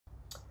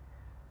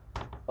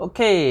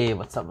Okay,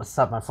 what's up,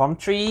 my Form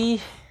 3?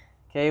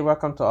 Okay,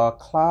 welcome to our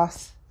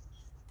class.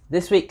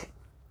 This week,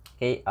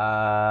 okay,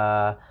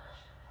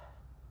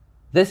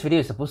 this video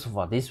is supposed to be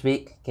for this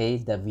week. Okay,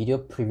 the video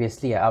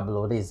previously I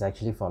uploaded is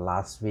actually for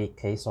last week.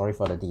 Okay, sorry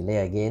for the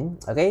delay again.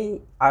 Okay,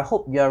 I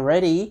hope you're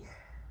ready.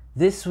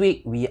 This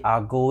week we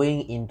are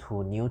going into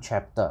a new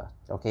chapter.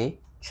 Okay,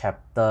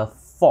 chapter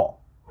 4,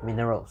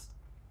 minerals.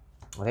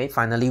 Okay,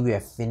 finally we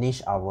have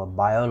finished our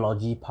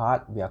biology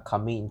part. We are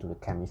coming into the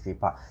chemistry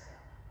part.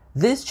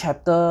 This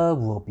chapter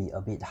will be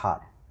a bit hard.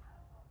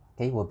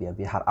 Okay, will be a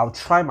bit hard. I'll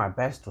try my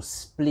best to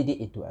split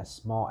it into as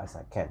small as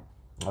I can.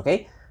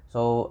 Okay,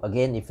 so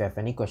again, if you have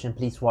any question,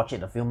 please watch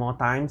it a few more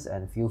times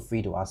and feel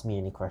free to ask me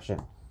any question.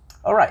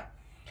 All right.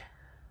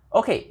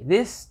 Okay,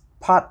 this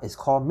part is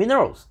called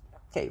minerals.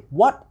 Okay,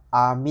 what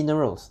are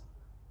minerals?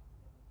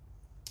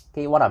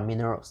 Okay, what are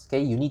minerals?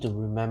 Okay, you need to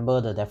remember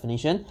the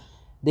definition.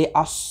 They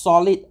are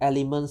solid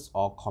elements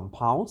or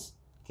compounds,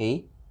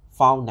 okay,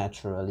 found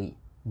naturally.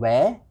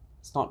 Where?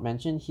 It's not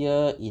mentioned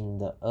here in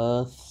the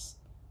Earth's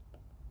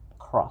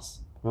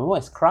crust. Remember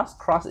what is crust?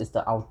 Crust is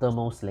the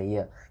outermost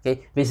layer.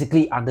 Okay,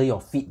 basically under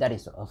your feet, that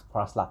is the Earth's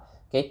crust lah.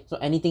 Okay, so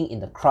anything in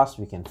the crust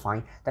we can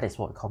find, that is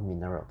what we call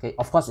mineral. Okay,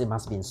 of course it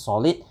must be in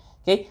solid.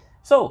 Okay,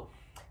 so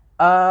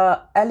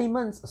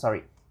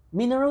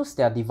minerals,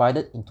 they are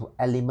divided into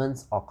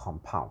elements or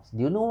compounds.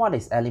 Do you know what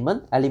is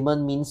element?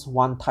 Element means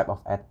one type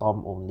of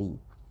atom only.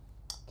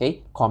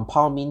 Okay,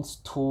 compound means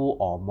two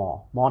or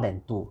more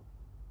than two.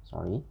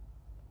 Sorry.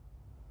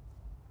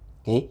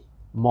 Okay,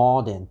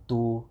 more than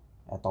two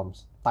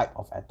atoms, type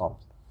of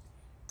atoms.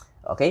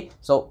 Okay,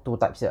 so two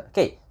types here.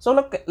 Okay, so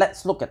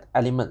let's look at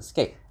elements.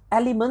 Okay,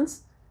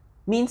 elements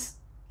means,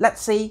 let's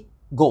say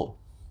gold.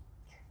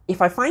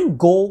 If I find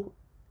gold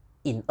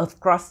in earth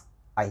crust,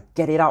 I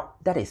get it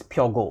out, that is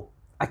pure gold.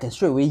 I can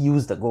straight away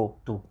use the gold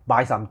to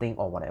buy something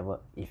or whatever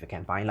if you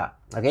can find that.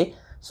 Okay,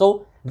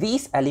 so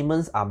these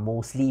elements are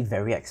mostly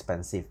very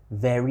expensive,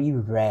 very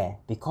rare,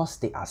 because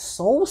they are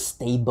so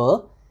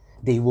stable.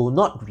 They will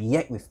not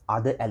react with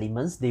other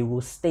elements. They will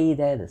stay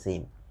there the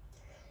same.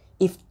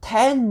 If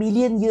 10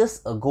 million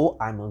years ago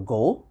I'm a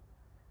gold,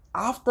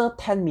 after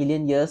 10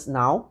 million years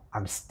now,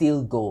 I'm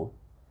still gold.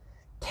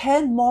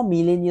 10 more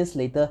million years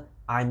later,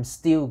 I'm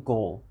still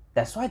gold.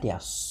 That's why they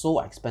are so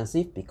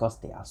expensive, because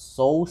they are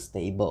so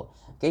stable.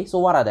 Okay, so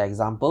what are the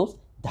examples?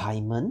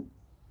 Diamond.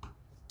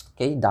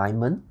 Okay,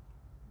 diamond.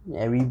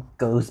 Every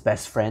girl's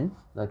best friend.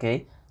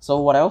 Okay,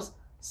 so what else?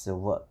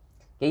 Silver.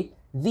 Okay,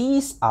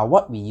 these are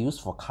what we use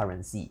for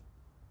currency.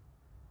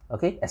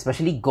 Okay,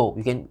 especially gold.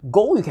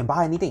 You can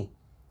buy anything.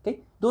 Okay,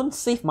 don't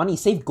save money,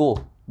 save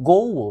gold.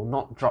 Gold will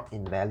not drop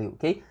in value.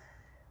 Okay,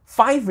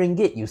 5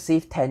 ringgit you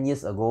saved 10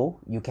 years ago,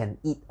 you can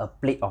eat a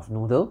plate of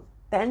noodle.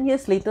 10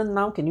 years later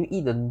now, can you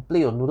eat a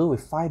plate of noodle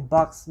with $5?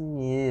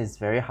 It's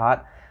very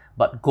hard.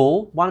 But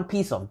gold, one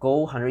piece of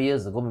gold 100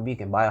 years ago, maybe you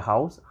can buy a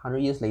house. 100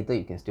 years later,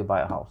 you can still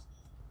buy a house.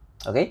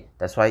 Okay,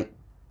 that's why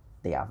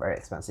they are very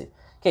expensive.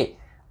 Okay,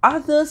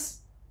 others,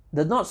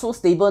 the not so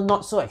stable,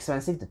 not so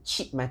expensive, the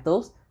cheap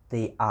metals,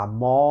 they are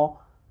more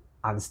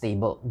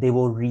unstable. They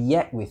will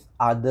react with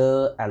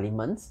other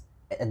elements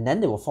and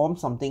then they will form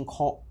something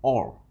called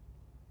ore.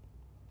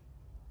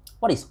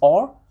 What is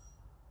ore?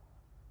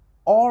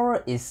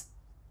 Ore is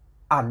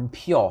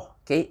unpure,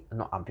 okay,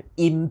 not unpure,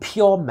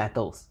 impure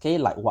metals, okay,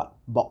 like what?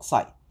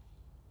 Bauxite.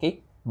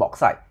 Okay,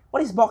 bauxite.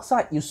 What is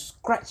bauxite? You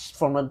scratch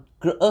from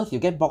the earth, you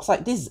get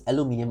bauxite. This is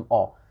aluminium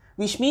ore,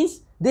 which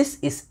means this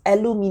is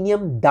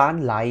aluminium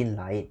done lain.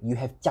 You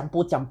have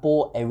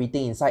jampo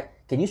everything inside.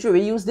 Can you straight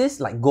away use this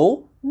like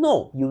gold?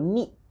 No, you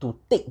need to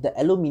take the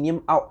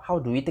aluminium out. How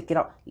do we take it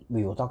out?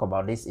 We will talk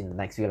about this in the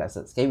next few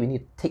lessons. Okay, we need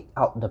to take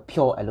out the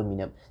pure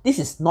aluminium. This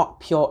is not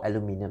pure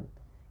aluminium.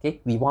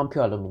 Okay, we want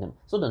pure aluminium.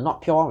 So the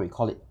not pure one, we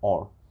call it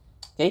ore.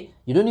 Okay,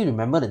 you don't need to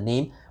remember the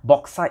name.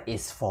 Bauxite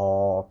is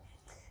for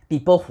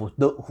people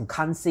who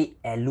can't say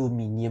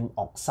aluminium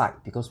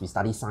oxide, because we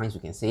study science, we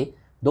can say.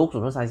 Those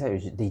who don't study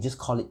science, they just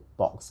call it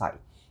bauxite.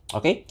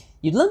 Okay,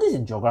 you learn this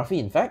in geography,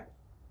 in fact.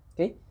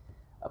 Okay,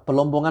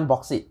 pelombongan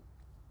bauxite.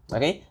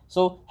 Okay,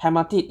 so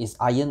hematite is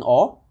iron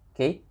ore.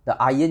 Okay, the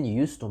iron you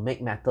use to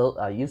make metal,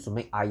 used to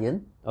make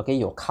iron. Okay,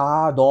 your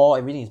car door,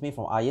 everything is made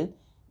from iron.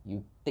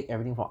 You take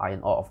everything from iron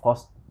ore. Of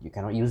course, you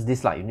cannot use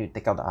this like, you need to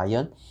take out the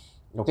iron.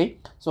 Okay,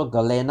 so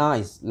galena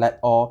is lead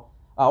ore.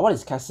 What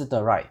is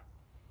cassiterite?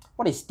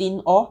 What is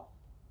tin ore?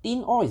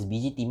 Tin ore is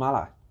biji timah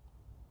lah.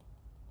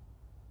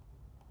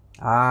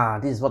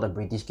 This is what the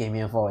British came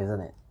here for, isn't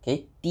it?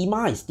 Okay,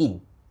 timah is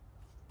tin.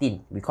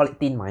 Tin, we call it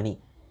tin mining.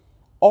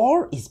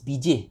 Ore is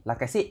biji.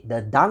 Like I said,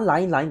 the done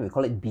line, we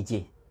call it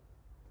biji.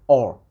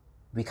 Ore.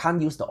 We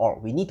can't use the ore.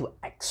 We need to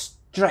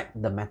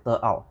extract the metal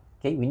out.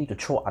 Okay, we need to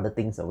throw other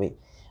things away.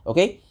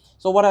 Okay,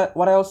 so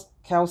what else?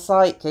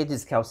 Calcite. Okay,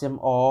 this is calcium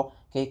ore.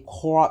 Okay,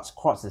 quartz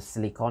is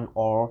silicon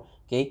ore.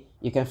 Okay,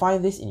 you can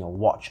find this in your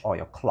watch or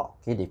your clock.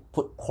 Okay, they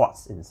put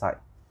quartz inside.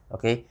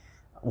 Okay,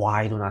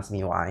 why? Don't ask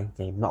me why.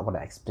 Okay, I'm not going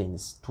to explain,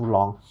 it's too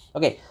long.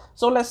 Okay,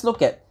 so let's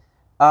look at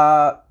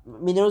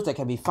minerals that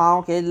can be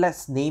found. Okay,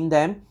 let's name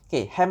them.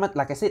 Okay,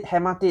 like I said,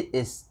 hematite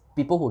is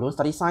people who don't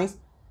study science,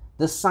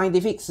 the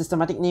scientific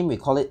systematic name, we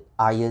call it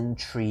iron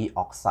 3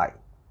 oxide.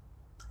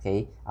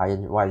 Okay,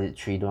 iron, why is it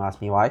 3? Don't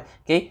ask me why.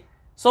 Okay,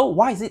 so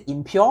why is it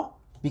impure?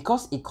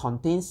 Because it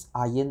contains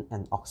iron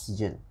and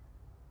oxygen.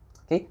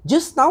 Okay,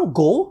 just now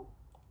gold,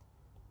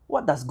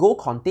 what does gold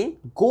contain?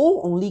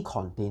 Gold only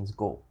contains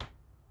gold.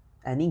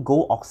 Any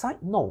gold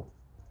oxide? No.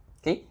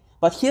 Okay,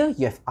 but here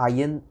you have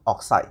iron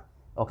oxide.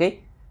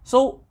 Okay,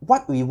 so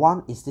what we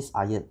want is this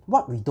iron.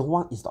 What we don't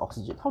want is the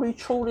oxygen. How do you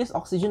throw this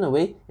oxygen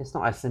away? It's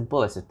not as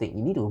simple as you think.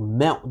 You need to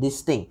melt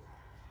this thing.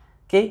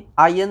 Okay,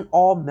 iron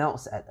ore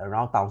melts at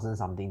around 1000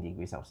 something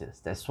degrees Celsius.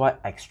 That's why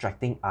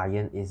extracting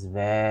iron is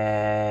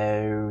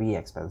very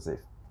expensive.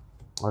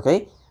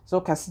 Okay, so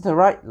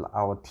cassiterite,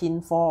 our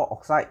tin 4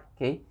 oxide.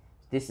 Okay,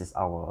 this is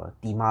our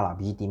timah,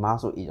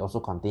 timah, so it also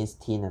contains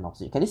tin and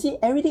oxygen. Can you see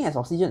everything has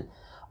oxygen?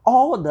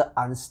 All the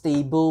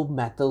unstable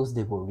metals,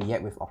 they will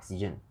react with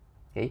oxygen.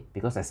 Okay,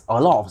 because there's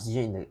a lot of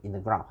oxygen in the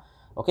ground.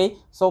 Okay,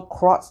 so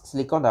quartz,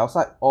 silicon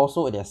dioxide,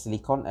 also it has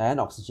silicon and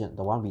oxygen,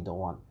 the one we don't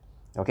want.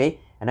 Okay,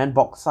 and then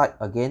bauxite,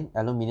 again,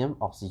 aluminium,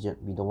 oxygen,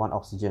 we don't want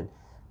oxygen.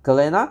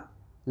 Galena,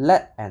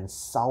 lead and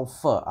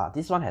sulfur.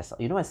 This one has,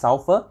 you know what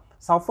sulfur?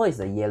 Sulfur is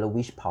a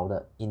yellowish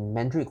powder. In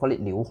Mandarin, we call it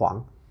liu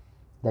huang.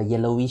 The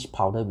yellowish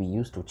powder we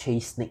use to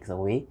chase snakes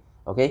away.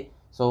 Okay,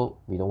 so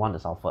we don't want the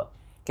sulfur.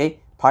 Okay,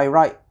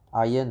 pyrite,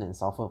 iron and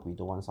sulfur, we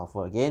don't want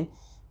sulfur again.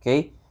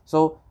 Okay,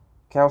 so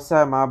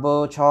calcium,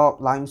 marble, chalk,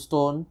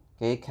 limestone.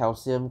 Okay,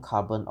 calcium,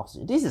 carbon,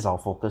 oxygen. This is our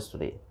focus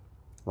today.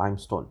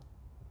 Limestone.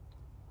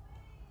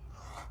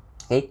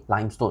 Okay,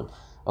 limestone.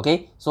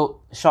 Okay,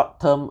 so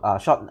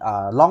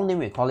long name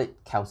we call it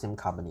calcium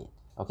carbonate.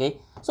 Okay,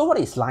 so what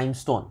is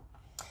limestone?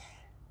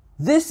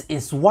 This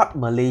is what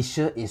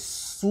Malaysia is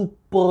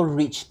super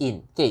rich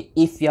in. Okay,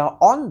 if you're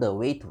on the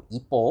way to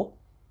Ipoh,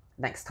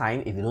 next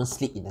time, if you don't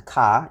sleep in the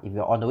car, if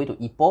you're on the way to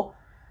Ipoh,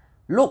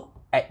 look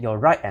at your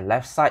right and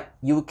left side,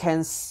 you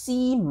can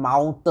see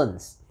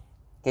mountains.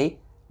 Okay,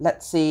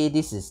 let's say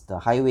this is the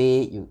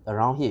highway,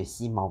 around here you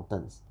see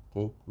mountains.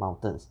 Okay,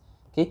 mountains.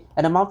 Okay,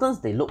 and the mountains,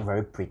 they look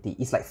very pretty.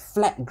 It's like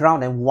flat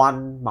ground and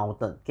one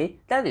mountain. Okay,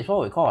 that is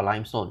what we call a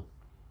limestone.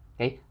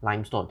 Okay,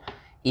 limestone.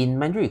 In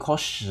Mandarin, we call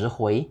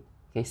shihui.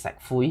 Okay,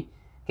 sakfui.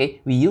 Okay,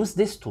 we use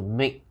this to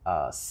make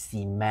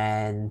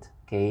cement.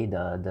 Okay,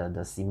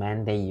 the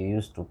cement that you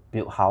use to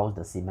build house,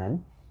 the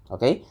cement.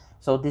 Okay,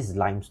 so this is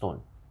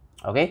limestone.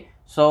 Okay,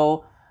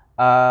 so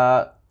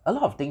a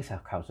lot of things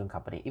have calcium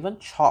carbonate. Even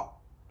chalk.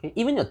 Okay,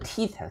 even your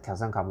teeth have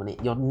calcium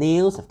carbonate. Your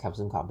nails have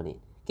calcium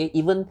carbonate. Okay,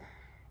 even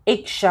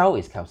eggshell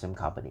is calcium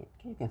carbonate.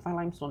 Okay, you can find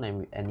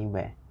limestone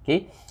anywhere.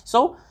 Okay,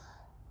 so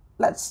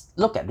let's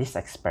look at this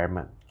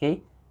experiment.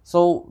 Okay,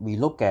 so we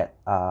look at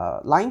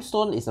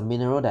limestone is a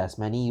mineral that has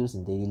many use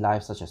in daily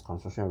life, such as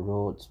construction of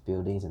roads,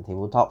 buildings, and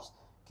tabletops.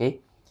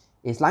 Okay,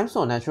 is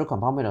limestone a natural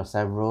compound made of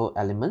several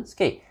elements?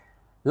 Okay,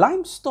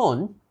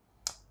 limestone.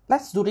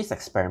 Let's do this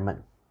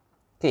experiment.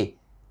 Okay,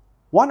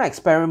 one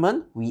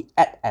experiment, we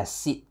add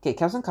acid. Okay,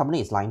 calcium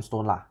carbonate is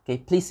limestone lah. Okay,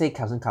 please say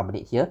calcium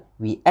carbonate here.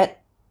 We add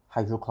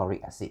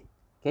hydrochloric acid.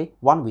 Okay,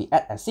 one we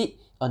add acid,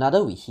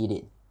 another we heat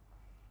it.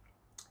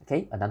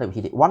 Okay, another we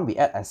heat it. One we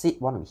add acid,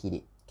 one we heat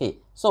it. Okay,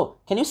 so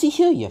can you see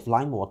here you have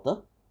lime water?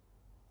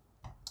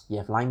 You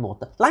have lime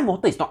water. Lime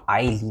water is not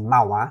air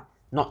limau,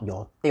 not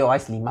your teh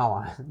ice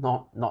limau,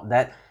 not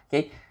that.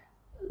 Okay,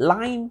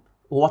 lime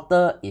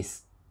water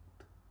is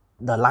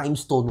the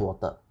limestone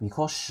water. We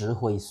call 石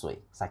灰水,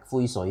 it's like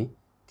灰水.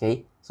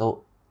 Okay,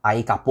 so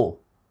air kapo.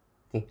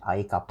 Okay,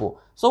 air kapo.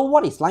 So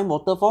what is lime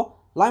water for?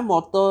 Lime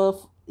water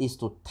is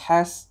to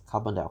test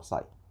carbon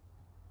dioxide.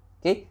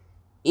 Okay,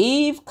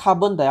 if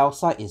carbon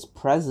dioxide is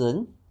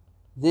present,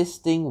 this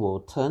thing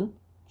will turn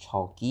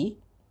chalky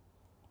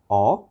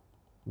or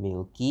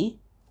milky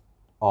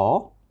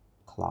or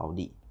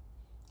cloudy.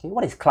 Okay,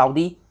 what is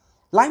cloudy?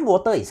 Lime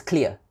water is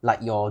clear,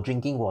 like your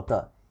drinking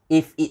water.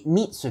 If it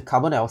meets with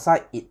carbon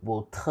dioxide, it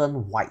will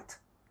turn white.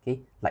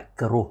 Okay, like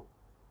keruh.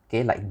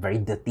 Okay, like very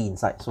dirty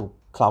inside. So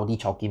cloudy,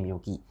 chalky,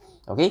 milky.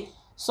 Okay,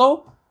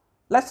 so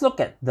let's look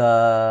at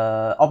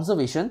the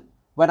observation.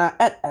 When I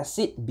add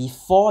acid,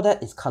 before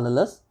that is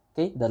colorless.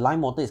 Okay, the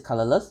lime water is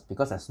colorless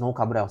because there's no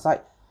carbon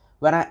dioxide.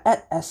 When I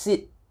add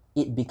acid,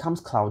 it becomes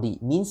cloudy.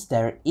 Means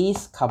there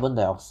is carbon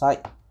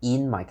dioxide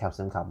in my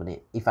calcium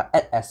carbonate. If I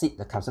add acid,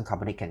 the calcium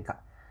carbonate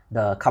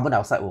the carbon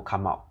dioxide will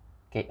come out.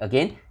 Okay,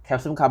 again,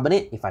 calcium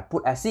carbonate, if I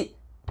put acid,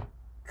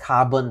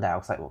 carbon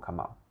dioxide will come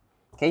out.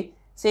 Okay,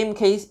 same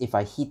case if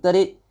I heated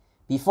it.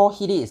 Before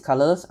heating it's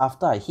colorless,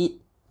 after I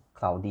heat,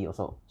 cloudy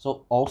also.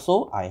 So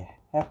also I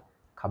have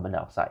carbon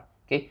dioxide.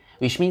 Okay,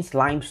 which means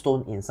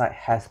limestone inside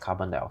has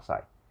carbon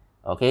dioxide.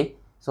 Okay,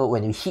 so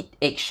when you heat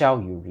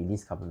eggshell, you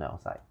release carbon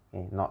dioxide.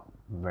 Okay, not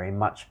very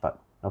much,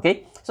 but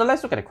okay. So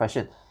let's look at the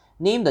question.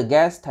 Name the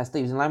gas tested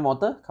using lime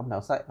water, carbon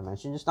dioxide, I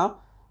mentioned just now.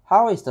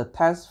 How is the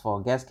test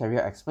for gas carrier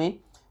explained?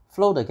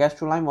 Flow the gas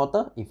through lime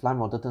water. If lime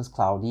water turns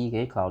cloudy,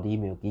 okay, cloudy,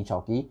 milky,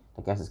 chalky,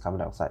 the gas is carbon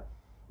dioxide.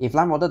 If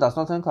lime water does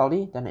not turn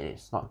cloudy, then it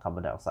is not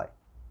carbon dioxide.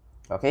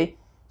 Okay,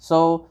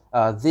 so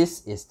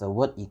this is the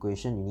word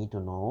equation you need to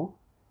know.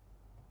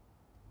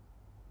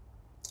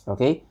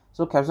 Okay,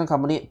 so calcium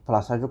carbonate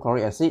plus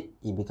hydrochloric acid,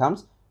 it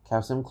becomes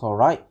calcium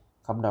chloride,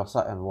 carbon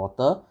dioxide, and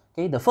water.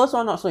 Okay, the first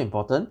one not so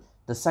important.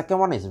 The second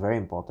one is very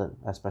important,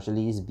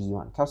 especially this B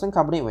one. Calcium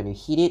carbonate, when you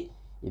heat it,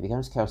 it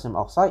becomes calcium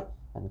oxide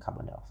and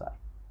carbon dioxide.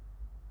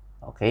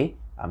 Okay,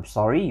 I'm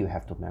sorry you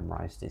have to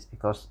memorize this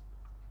because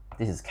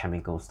this is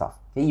chemical stuff.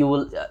 Okay, you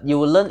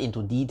will learn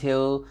into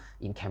detail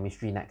in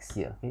chemistry next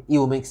year. Okay, it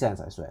will make sense,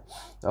 I swear.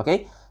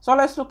 Okay, so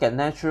let's look at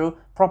natural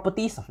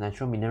properties of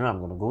natural mineral. I'm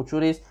going to go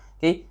through this.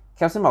 Okay,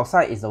 calcium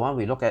oxide is the one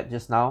we looked at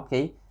just now.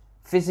 Okay,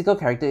 physical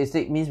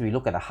characteristic means we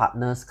look at the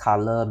hardness,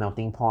 color,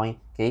 melting point.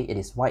 Okay, it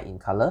is white in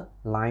color.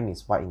 Lime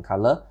is white in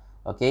color.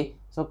 Okay,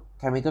 so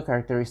chemical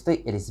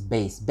characteristic, it is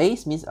base.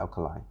 Base means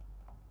alkaline.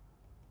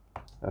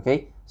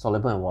 Okay,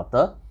 soluble in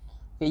water.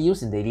 Okay,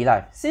 used in daily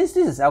life. Since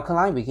this is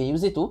alkaline, we can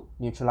use it to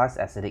neutralize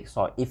acidic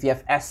soil. If you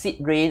have acid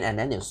rain and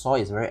then your soil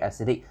is very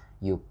acidic,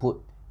 you put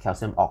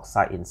calcium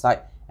oxide inside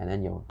and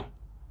then your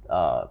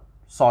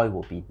soil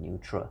will be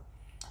neutral.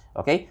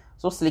 Okay,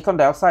 so silicon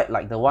dioxide,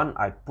 like the one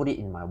I put it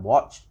in my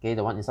watch, okay,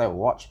 the one inside your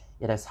watch,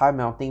 it has high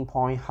melting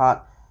point, hard,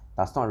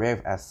 does not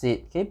react with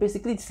acid. Okay,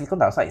 basically silicon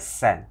dioxide is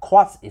sand.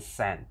 Quartz is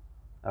sand.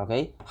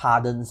 Okay,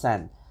 hardened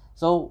sand.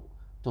 So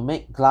to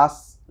make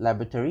glass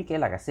laboratory, okay,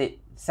 like I said,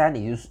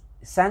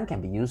 sand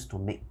can be used to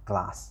make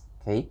glass,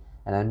 okay,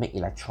 and then make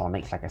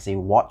electronics, like I say,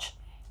 watch.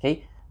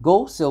 Okay,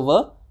 gold,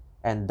 silver,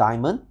 and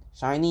diamond,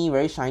 shiny,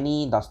 very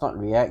shiny, does not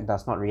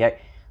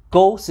react.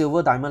 Gold,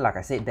 silver, diamond, like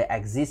I said, they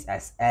exist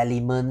as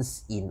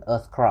elements in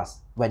earth crust.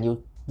 When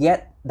you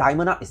get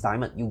diamond up, it's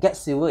diamond. You get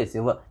silver, it's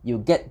silver. You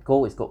get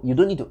gold, it's gold. You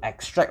don't need to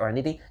extract or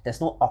anything. There's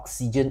no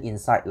oxygen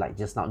inside like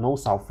just now, no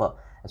sulfur.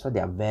 That's why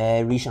they are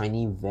very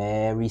shiny,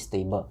 very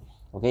stable.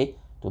 Okay,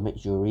 to make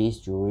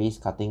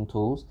jewelries, cutting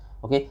tools.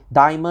 Okay,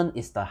 diamond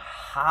is the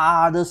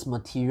hardest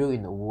material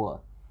in the world.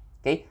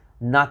 Okay,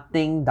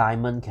 nothing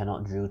diamond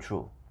cannot drill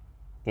through.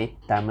 Okay,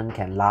 diamond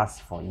can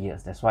last for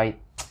years. That's why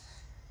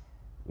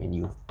when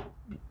you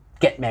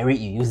get married,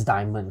 you use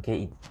diamond.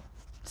 Okay, it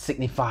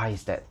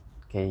signifies that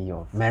okay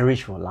your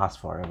marriage will last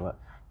forever.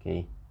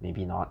 Okay,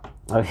 maybe not.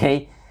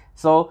 Okay,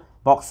 so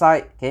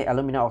bauxite. Okay,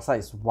 aluminum oxide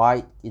is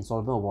white,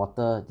 insoluble in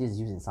water. This is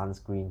used in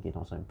sunscreen. Okay,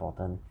 also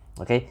important.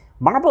 Okay,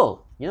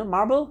 marble. You know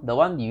marble, the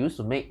one you use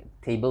to make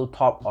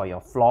tabletop or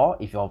your floor.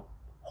 If your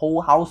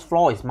whole house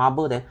floor is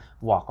marble, then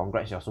wow,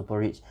 congrats, you're super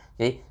rich.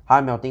 Okay,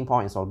 high melting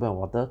point, insoluble in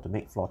water to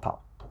make floor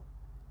tile.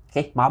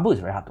 Okay, marble is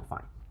very hard to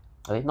find.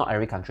 Okay, not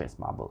every country has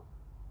marble.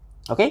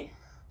 Okay,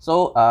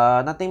 so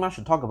nothing much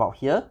to talk about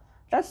here.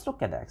 Let's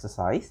look at the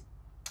exercise.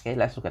 Okay,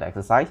 let's look at the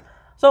exercise.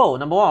 So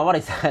number one,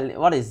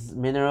 what is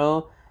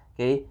mineral?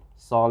 Okay,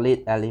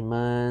 solid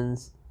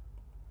elements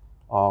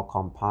or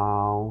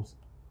compounds.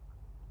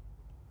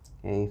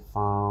 Okay,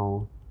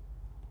 found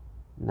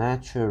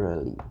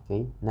naturally.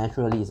 Okay,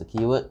 naturally is a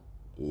keyword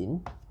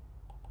in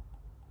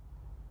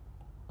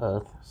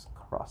Earth's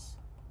crust.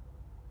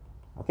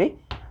 Okay,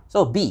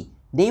 so B,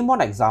 name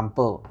one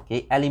example.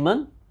 Okay,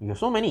 element, you have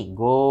so many.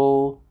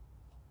 Gold,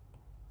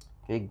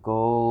 okay,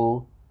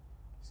 gold,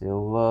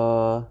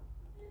 silver,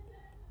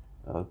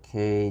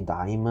 okay,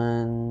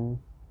 diamond.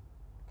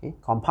 Okay,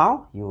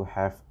 compound, you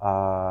have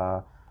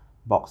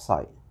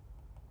bauxite.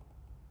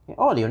 Okay,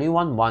 oh, they only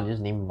want one, just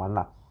name one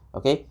lah.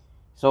 Okay,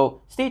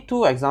 so state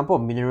two example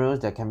of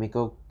minerals that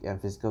chemical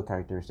and physical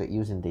characteristics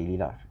used in daily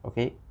life.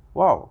 Okay,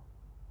 wow.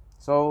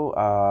 So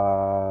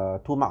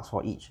 2 marks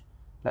for each.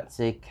 Let's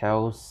say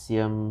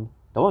calcium,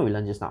 the one we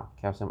learned just now,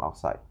 calcium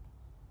oxide.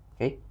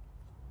 Okay,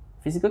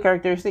 physical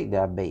characteristic, they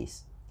are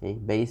base. Okay,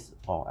 base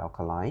or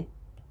alkaline.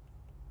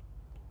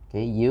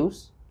 Okay,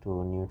 used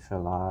to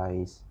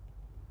neutralize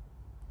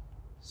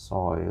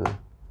soil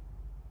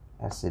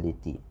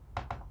acidity.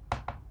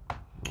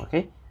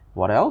 Okay,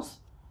 what else?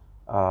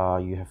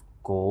 You have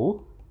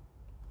gold.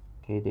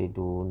 Okay, they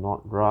do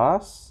not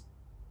rust.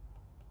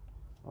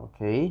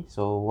 Okay,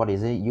 so what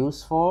is it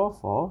used for?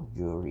 For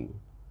jewelry.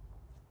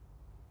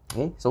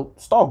 Okay, so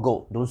store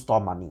gold, don't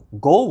store money.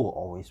 Gold will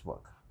always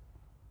work.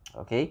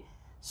 Okay,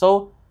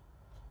 so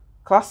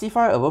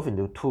classify above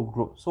into 2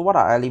 groups. So what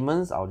are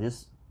elements? I'll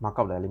just mark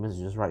up the elements,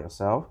 you just write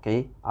yourself.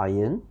 Okay,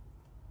 iron,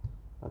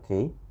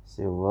 okay,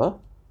 silver,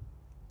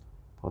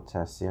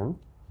 potassium,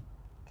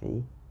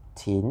 okay,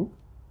 tin,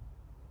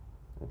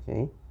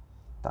 okay,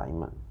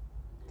 diamond.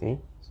 Okay,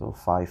 so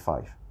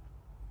 5.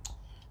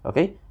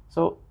 Okay,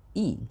 so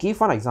E, give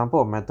one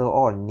example of metal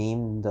or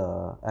name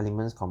the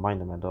elements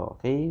combined in the metal.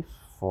 Okay,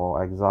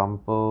 for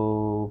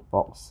example,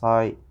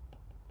 bauxite,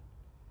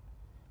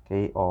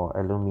 okay, or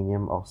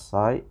aluminium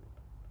oxide.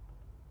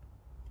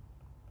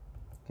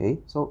 Okay,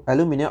 so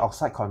aluminium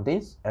oxide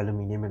contains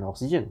aluminium and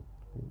oxygen.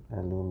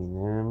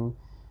 Aluminium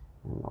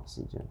and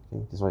oxygen.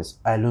 Okay, this one is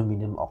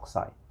aluminium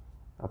oxide.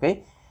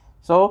 Okay,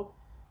 so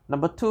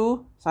number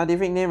 2,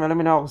 scientific name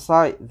aluminium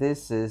oxide.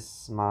 This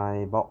is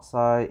my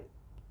bauxite.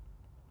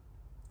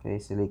 Okay,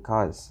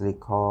 silica is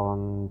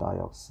silicon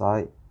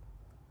dioxide.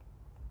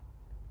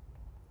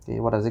 Okay,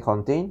 what does it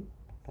contain?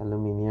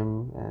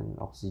 Aluminium and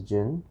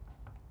oxygen.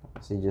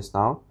 See just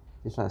now,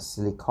 this one is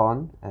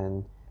silicon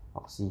and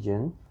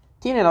oxygen.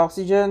 Tin and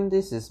oxygen,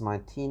 this is my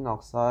tin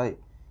oxide.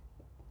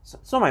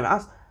 So my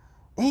ask,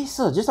 hey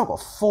sir, just now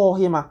got 4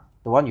 here ma.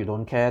 The one you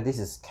don't care, this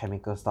is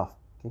chemical stuff,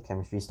 okay,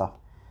 chemistry stuff.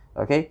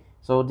 Okay,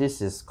 so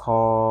this is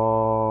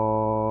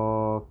called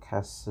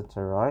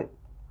cassiterite.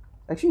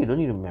 Actually, you don't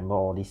need to remember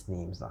all these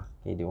names lah.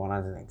 Okay, they want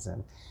us an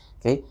exam.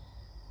 Okay,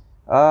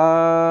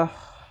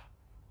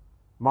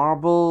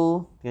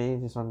 marble. Okay,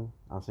 this one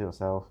answer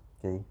yourself.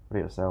 Okay, put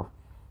it yourself.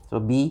 So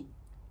B,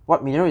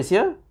 what mineral is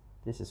here?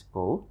 This is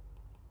gold.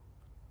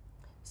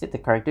 State the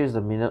characteristics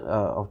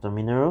of the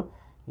mineral.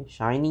 Okay,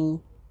 shiny.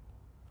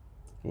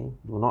 Okay,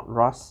 do not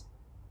rust.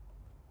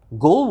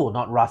 Gold will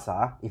not rust.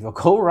 If your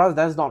gold rust,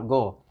 that's not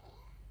gold.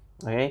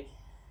 Okay,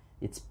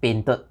 it's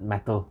painted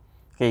metal.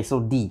 Okay, so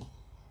D.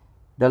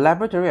 The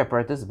laboratory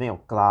apparatus is made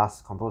of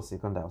glass composed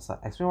silicon dioxide.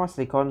 Explain why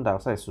silicon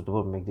dioxide is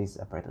suitable to make this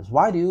apparatus.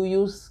 Why do you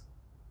use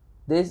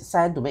this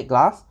sand to make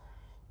glass?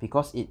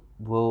 Because it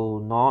will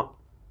not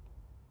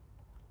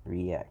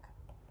react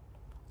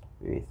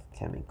with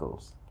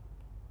chemicals.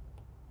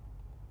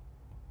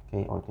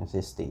 Okay, or you can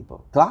say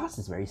stable. Glass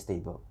is very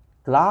stable.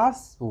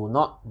 Glass will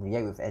not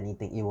react with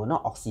anything. It will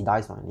not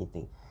oxidize or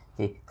anything.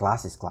 Okay,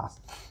 glass is glass.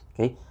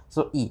 Okay,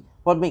 so E.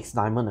 What makes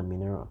diamond a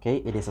mineral? Okay,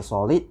 it is a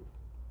solid.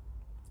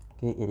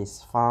 Okay, it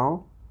is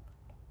found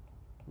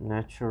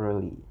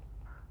naturally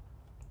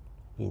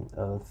in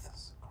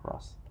Earth's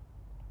crust.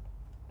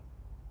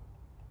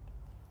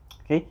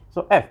 Okay,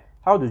 so F.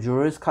 How do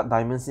jewelers cut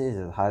diamonds since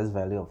it's the highest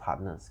value of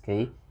hardness?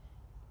 Okay,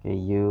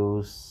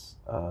 use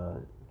a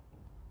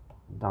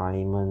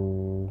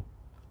diamond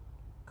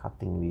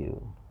cutting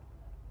wheel.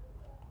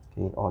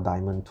 Okay, or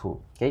diamond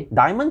tool. Okay,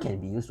 diamond can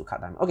be used to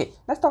cut diamond. Okay,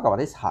 let's talk about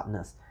this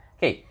hardness.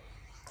 Okay,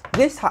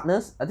 this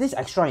hardness, this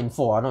extra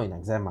info, I know in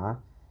exam.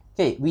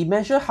 Okay, we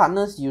measure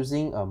hardness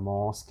using a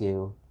Mohs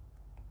scale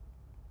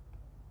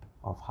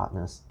of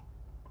hardness.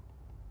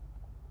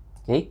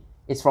 Okay,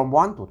 it's from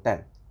 1 to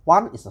 10.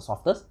 1 is the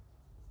softest.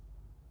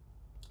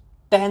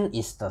 10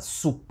 is the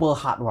super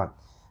hard one.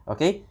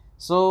 Okay,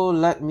 so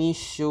let me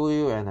show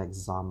you an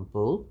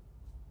example.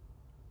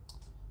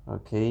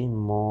 Okay,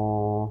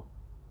 Mohs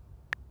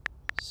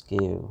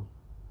scale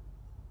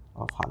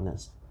of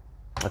hardness.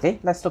 Okay,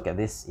 let's look at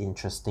this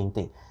interesting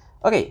thing.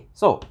 Okay,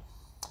 so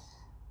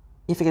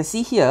if you can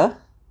see here,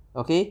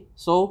 okay,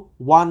 so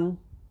 1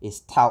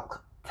 is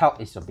talc. Talc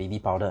is your baby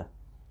powder.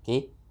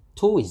 Okay,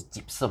 2 is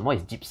gypsum. What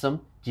is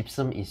gypsum?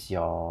 Gypsum is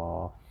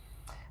your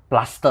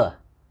plaster,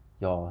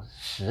 your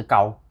石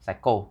膏,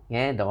 psycho.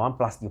 Yeah, the one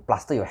you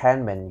plaster your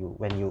hand when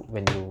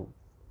you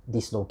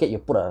dislocate, you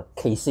put a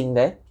casing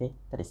there. Okay,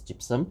 that is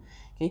gypsum.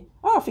 Okay,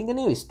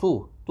 fingernail is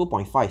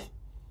 2.5.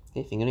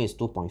 Okay, fingernail is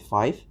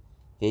 2.5.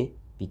 Okay,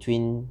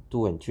 between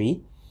 2 and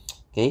 3.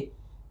 Okay,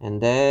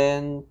 and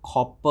then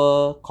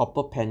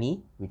copper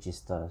penny, which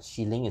is the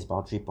shilling, is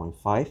about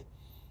 3.5.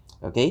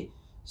 Okay,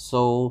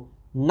 so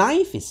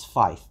knife is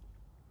 5.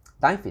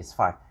 Knife is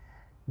 5.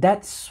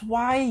 That's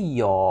why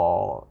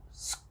your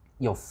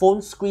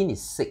phone screen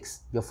is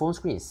 6. Your phone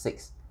screen is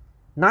 6.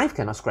 Knife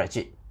cannot scratch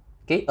it.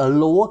 Okay, a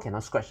lower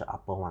cannot scratch the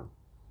upper one.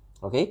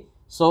 Okay,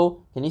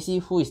 so can you see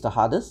who is the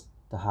hardest?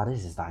 The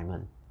hardest is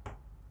diamond.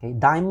 Okay,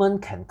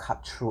 diamond can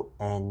cut through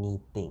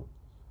anything.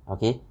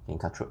 Okay, can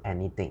cut through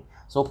anything.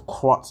 So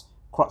quartz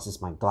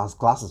is my glass.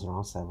 Glass is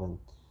around 7.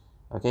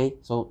 Okay,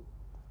 so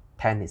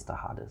 10 is the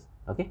hardest.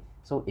 Okay,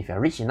 so if you're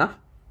rich enough,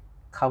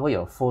 cover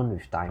your phone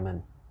with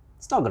diamond.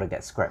 It's not gonna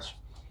get scratched.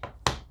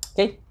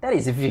 Okay, that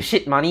is if you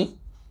shit money.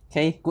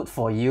 Okay, good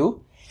for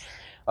you.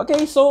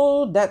 Okay,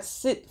 so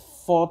that's it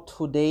for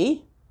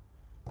today.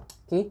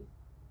 Okay,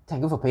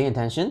 thank you for paying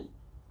attention.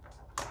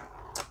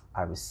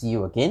 I will see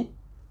you again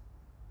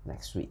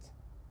next week.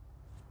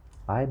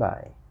 Bye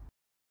bye.